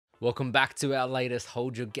Welcome back to our latest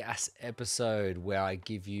Hold Your Gas episode, where I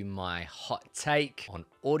give you my hot take on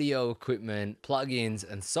audio equipment, plugins,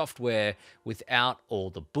 and software without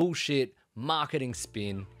all the bullshit, marketing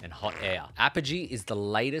spin, and hot air. Apogee is the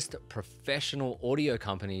latest professional audio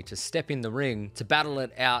company to step in the ring to battle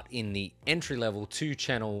it out in the entry-level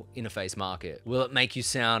 2-channel interface market. Will it make you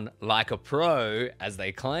sound like a pro, as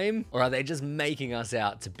they claim, or are they just making us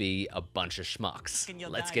out to be a bunch of schmucks?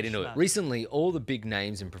 Let's get into it. Recently, all the big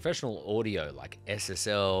names in professional audio like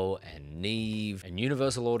SSL and Neve and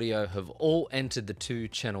Universal Audio have all entered the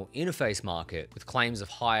 2-channel interface market with claims of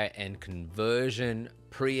higher end conversion,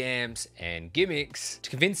 preamps, and gimmicks to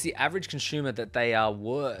convince the average consumer that they are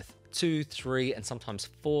worth 2, 3, and sometimes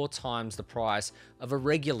 4 times the price of a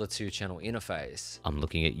regular 2-channel interface. I'm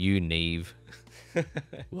looking at you, Neve.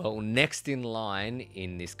 Well, next in line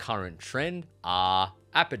in this current trend are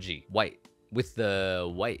Apogee. What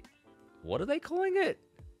are they calling it?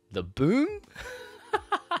 The Boom?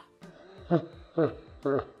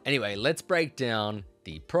 Anyway, let's break down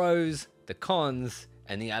the pros, the cons,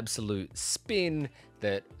 and the absolute spin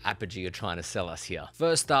that Apogee are trying to sell us here.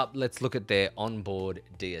 First up, let's look at their onboard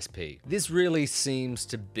DSP. This really seems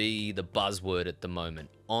to be the buzzword at the moment,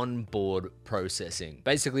 onboard processing.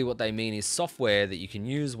 Basically what they mean is software that you can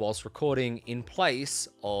use whilst recording in place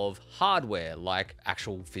of hardware like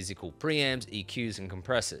actual physical preamps, EQs, and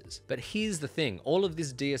compressors. But here's the thing, all of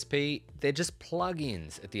this DSP, they're just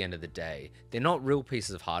plugins at the end of the day. They're not real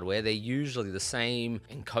pieces of hardware. They're usually the same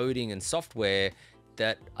encoding and software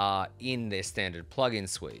that are in their standard plugin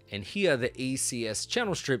suite. And here the ECS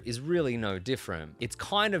channel strip is really no different. It's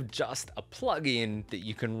kind of just a plugin that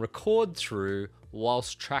you can record through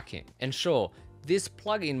whilst tracking. And sure, this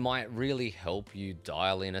plugin might really help you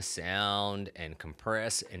dial in a sound and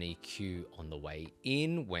compress an EQ on the way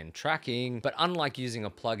in when tracking. But unlike using a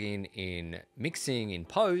plugin in mixing in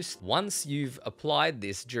post, once you've applied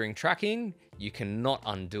this during tracking, you cannot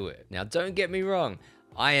undo it. Now, don't get me wrong,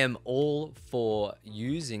 I am all for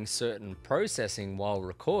using certain processing while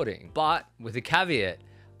recording, but with a caveat,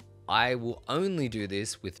 I will only do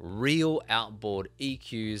this with real outboard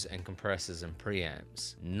EQs and compressors and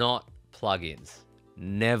preamps, not plugins.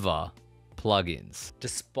 Never plugins.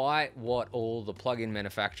 Despite what all the plugin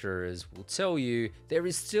manufacturers will tell you, there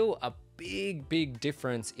is still a big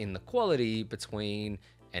difference in the quality between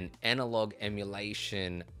an analog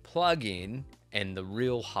emulation plugin and the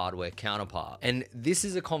real hardware counterpart. And this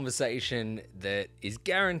is a conversation that is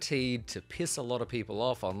guaranteed to piss a lot of people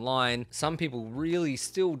off online. Some people really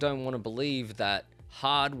still don't want to believe that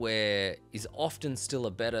hardware is often still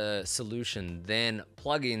a better solution than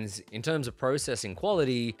plugins in terms of processing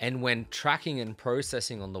quality. And when tracking and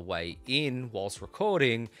processing on the way in whilst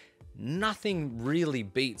recording, nothing really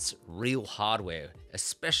beats real hardware,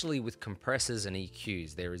 especially with compressors and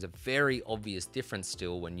EQs. There is a very obvious difference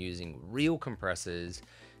still when using real compressors,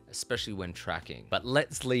 especially when tracking. But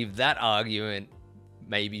let's leave that argument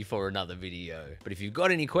maybe for another video. But if you've got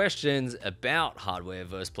any questions about hardware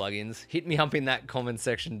versus plugins, hit me up in that comment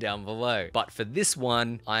section down below. But for this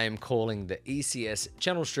one, I am calling the ECS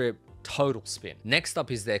channel strip total spin. Next up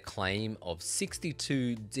is their claim of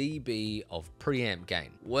 62 dB of preamp gain.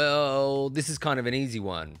 Well, this is kind of an easy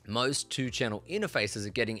one. Most 2-channel interfaces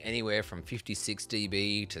are getting anywhere from 56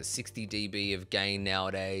 dB to 60 dB of gain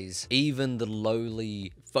nowadays, even the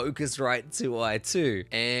lowly Focusrite 2i2.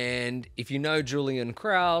 And if you know Julian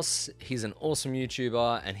Kraus, he's an awesome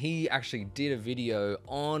YouTuber, and he actually did a video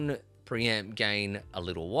on preamp gain a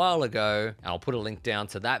little while ago, and I'll put a link down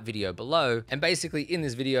to that video below. And basically in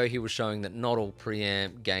this video, he was showing that not all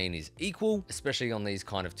preamp gain is equal, especially on these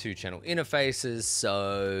kind of 2-channel interfaces.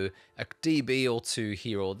 So a dB or 2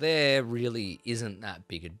 here or there really isn't that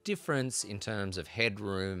big a difference in terms of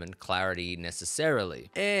headroom and clarity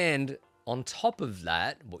necessarily. And on top of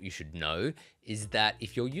that, what you should know is that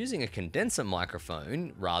if you're using a condenser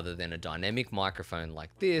microphone rather than a dynamic microphone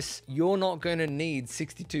like this, you're not going to need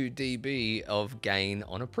 62 dB of gain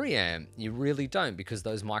on a preamp. You really don't, because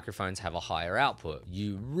those microphones have a higher output.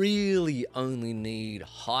 You really only need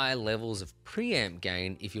high levels of preamp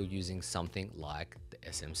gain if you're using something like the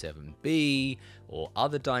SM7B or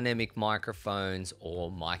other dynamic microphones,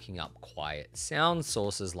 or miking up quiet sound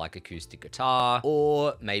sources like acoustic guitar,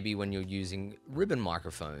 or maybe when you're using ribbon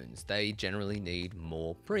microphones, they generally need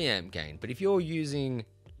more preamp gain. But if you're using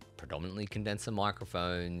predominantly condenser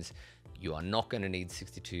microphones, you are not going to need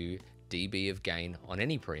 62 dB of gain on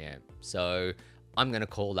any preamp. So I'm going to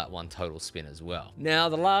call that one total spin as well. Now,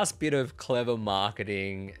 the last bit of clever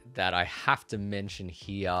marketing that I have to mention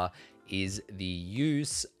here is the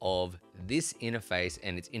use of this interface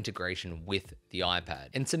and its integration with the iPad.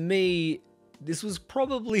 And to me, This was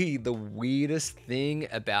probably the weirdest thing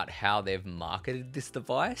about how they've marketed this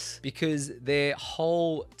device, because their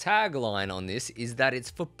whole tagline on this is that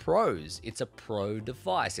it's for pros. It's a pro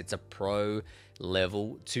device. It's a pro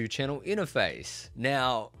level 2-channel interface.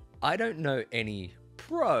 Now, I don't know any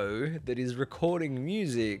pro that is recording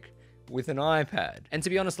music with an iPad. And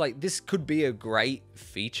to be honest, like, this could be a great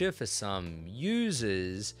feature for some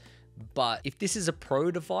users, but if this is a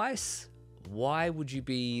pro device, why would you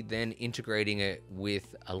be then integrating it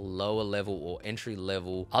with a lower level or entry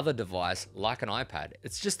level other device like an iPad?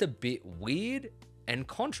 It's just a bit weird and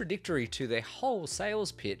contradictory to their whole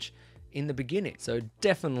sales pitch in the beginning. So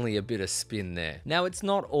definitely a bit of spin there. Now, it's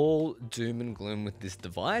not all doom and gloom with this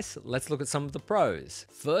device. Let's look at some of the pros.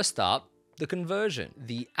 First up, the conversion.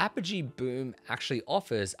 The Apogee BOOM actually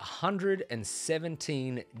offers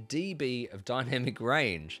 117 dB of dynamic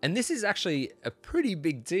range. And this is actually a pretty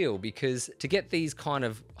big deal, because to get these kind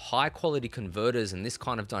of high quality converters and this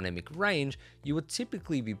kind of dynamic range, you would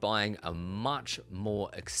typically be buying a much more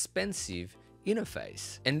expensive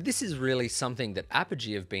interface. And this is really something that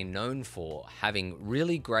Apogee have been known for, having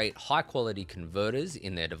really great high quality converters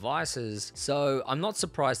in their devices. So I'm not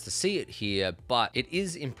surprised to see it here, but it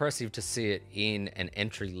is impressive to see it in an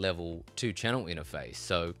entry level 2-channel interface.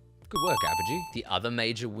 So good work, Apogee. The other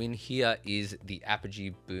major win here is the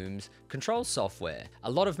Apogee BOOM's control software. A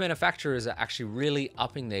lot of manufacturers are actually really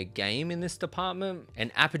upping their game in this department,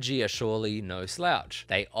 and Apogee are surely no slouch.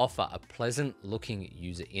 They offer a pleasant looking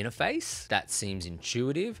user interface that seems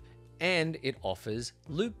intuitive, and it offers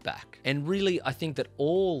loopback. And really, I think that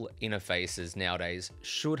all interfaces nowadays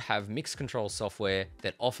should have mix control software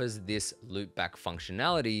that offers this loopback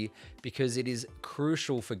functionality, because it is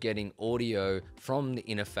crucial for getting audio from the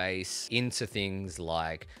interface into things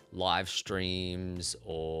like live streams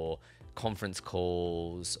or conference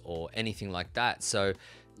calls or anything like that. So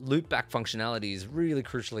loopback functionality is really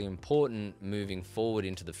crucially important moving forward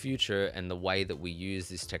into the future and the way that we use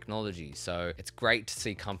this technology. So it's great to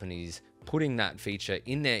see companies putting that feature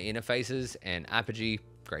in their interfaces, and Apogee,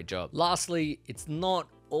 great job. Lastly, it's not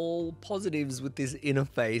all positives with this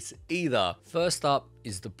interface either. First up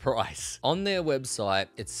is the price. On their website,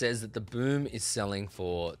 it says that the BOOM is selling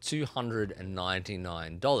for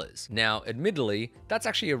 $299. Now, admittedly, that's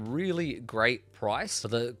actually a really great price for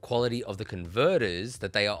the quality of the converters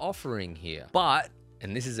that they are offering here. But,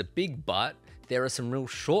 and this is a big but, there are some real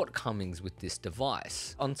shortcomings with this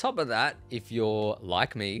device. On top of that, if you're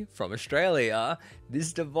like me from Australia,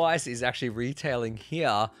 this device is actually retailing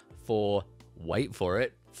here for, wait for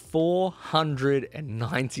it,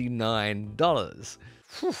 $499.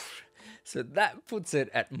 Whew. So that puts it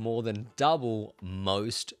at more than double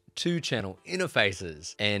most 2-channel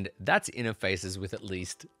interfaces. And that's interfaces with at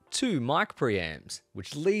least 2 mic preamps,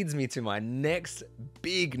 which leads me to my next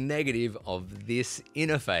big negative of this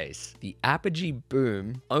interface. The Apogee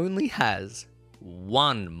BOOM only has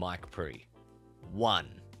 1 mic pre. 1.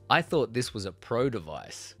 I thought this was a pro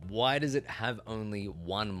device. Why does it have only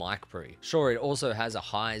 1 mic pre? Sure, it also has a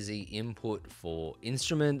high Z input for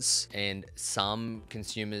instruments, and some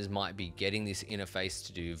consumers might be getting this interface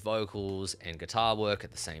to do vocals and guitar work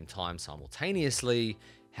at the same time simultaneously.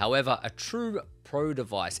 However, a true pro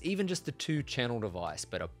device, even just a 2-channel device,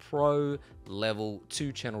 but a pro level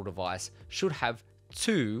 2-channel device should have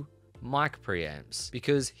 2 mic preamps.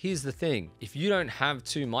 Because here's the thing, if you don't have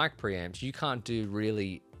 2 mic preamps, you can't do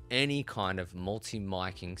really any kind of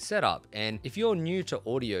multi-miking setup. And if you're new to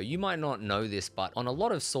audio, you might not know this, but on a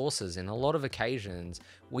lot of sources and a lot of occasions,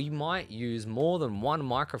 we might use more than 1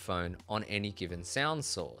 microphone on any given sound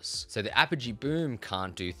source. So the Apogee BOOM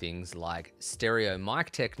can't do things like stereo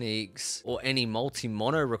mic techniques or any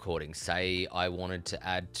multi-mono recording. Say I wanted to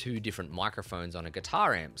add 2 different microphones on a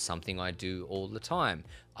guitar amp, something I do all the time.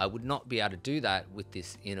 I would not be able to do that with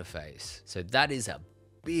this interface. So that is a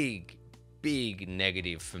big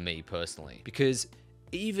negative for me personally, because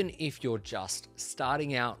even if you're just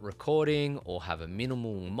starting out recording or have a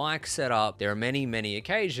minimal mic setup, there are many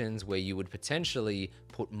occasions where you would potentially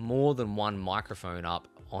put more than 1 microphone up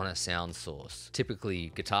on a sound source,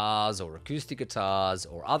 typically guitars or acoustic guitars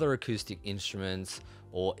or other acoustic instruments,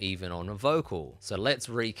 or even on a vocal. So let's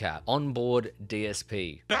recap. Onboard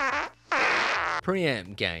DSP,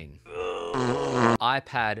 preamp gain,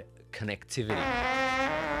 iPad connectivity,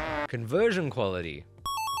 conversion quality,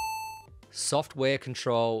 software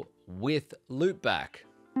control with loopback,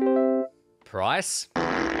 price,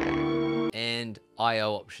 and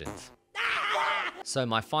I/O options. So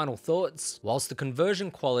my final thoughts, whilst the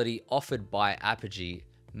conversion quality offered by Apogee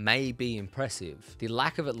may be impressive. The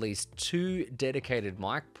lack of at least 2 dedicated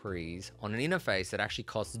mic pre's on an interface that actually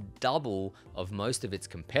costs double of most of its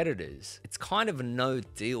competitors, it's kind of a no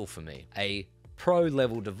deal for me. A pro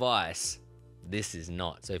level device, this is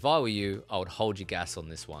not. So if I were you, I would hold your gas on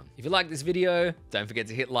this one. If you like this video, don't forget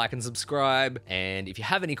to hit like and subscribe. And if you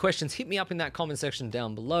have any questions, hit me up in that comment section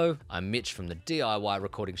down below. I'm Mitch from the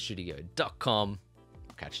DIYrecordingstudio.com.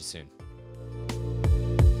 I'll catch you soon.